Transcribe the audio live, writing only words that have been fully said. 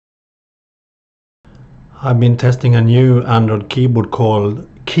I've been testing a new Android keyboard called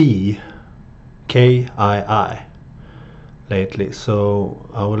Kii, K-I-I, lately, so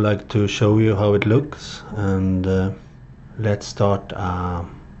I would like to show you how it looks. And let's start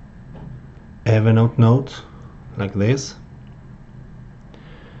Evernote note like this,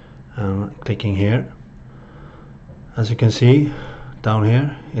 and clicking here. As you can see, down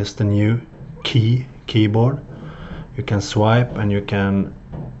here is the new Kii keyboard. You can swipe and you can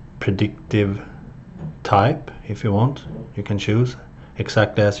predictive type if you want. You can choose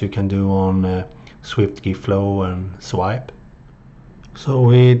exactly as you can do on SwiftKey Flow and Swype. So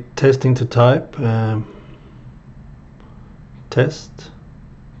we're testing to type test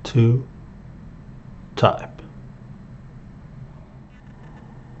to type.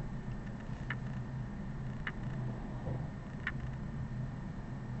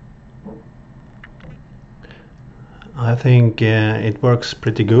 I think it works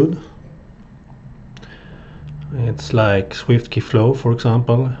pretty good. It's like SwiftKey Flow, for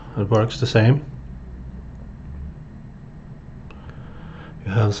example. It works the same.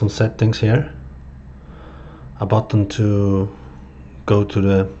 You have some settings here, a button to go to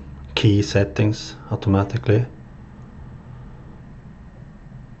the key settings automatically,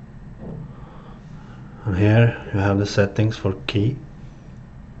 and here you have the settings for key.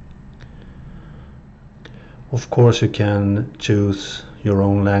 Of course, you can choose your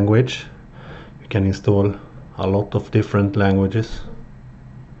own language. You can install a lot of different languages,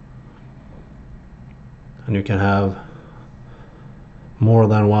 and you can have more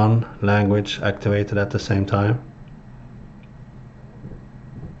than one language activated at the same time.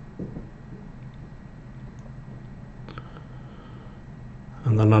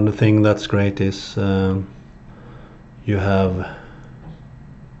 And another thing that's great is you have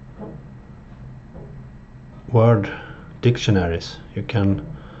word dictionaries. You can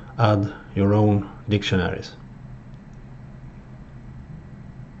add your own dictionaries.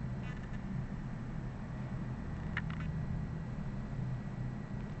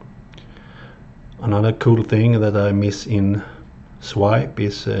 Another cool thing that I miss in Swype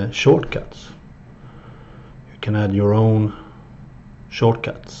is shortcuts. You can add your own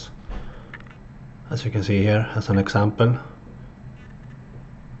shortcuts, as you can see here as an example.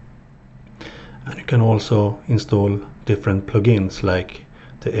 And you can also install different plugins like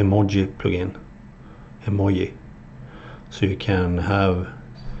the emoji plugin, emoji, so you can have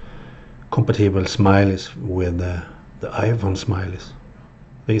compatible smileys with the iPhone smileys.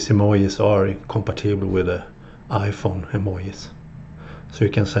 These emojis are compatible with the iPhone emojis, so you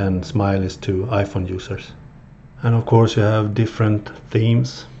can send smileys to iPhone users. And of course you have different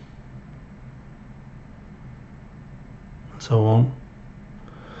themes and so on.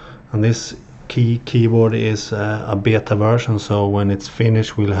 And this Kii keyboard is a beta version, so when it's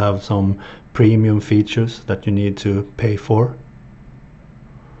finished we'll have some premium features that you need to pay for.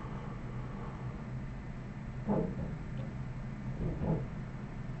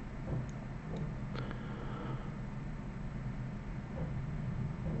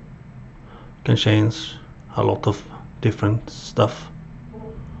 You can change a lot of different stuff.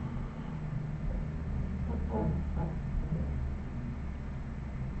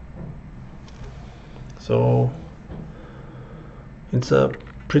 So it's a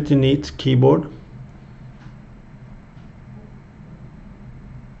pretty neat keyboard.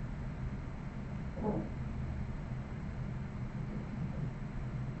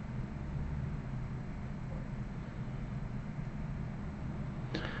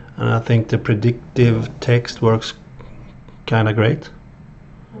 And I think the predictive text works kinda great.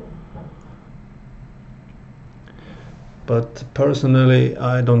 But personally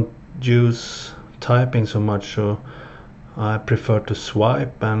I don't use typing so much, so I prefer to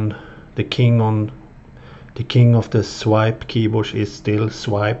swipe, and the king of the Swype keyboards is still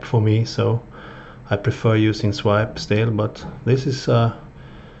Swype for me, so I prefer using Swype still. But this is a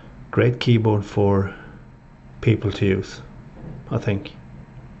great keyboard for people to use, I think.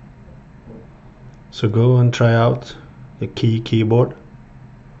 So go and try out the Kii keyboard.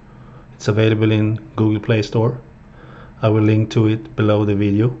 It's available in Google Play Store. I will link to it below the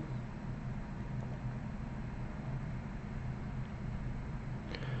video.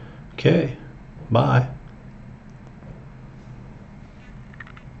 Okay, bye.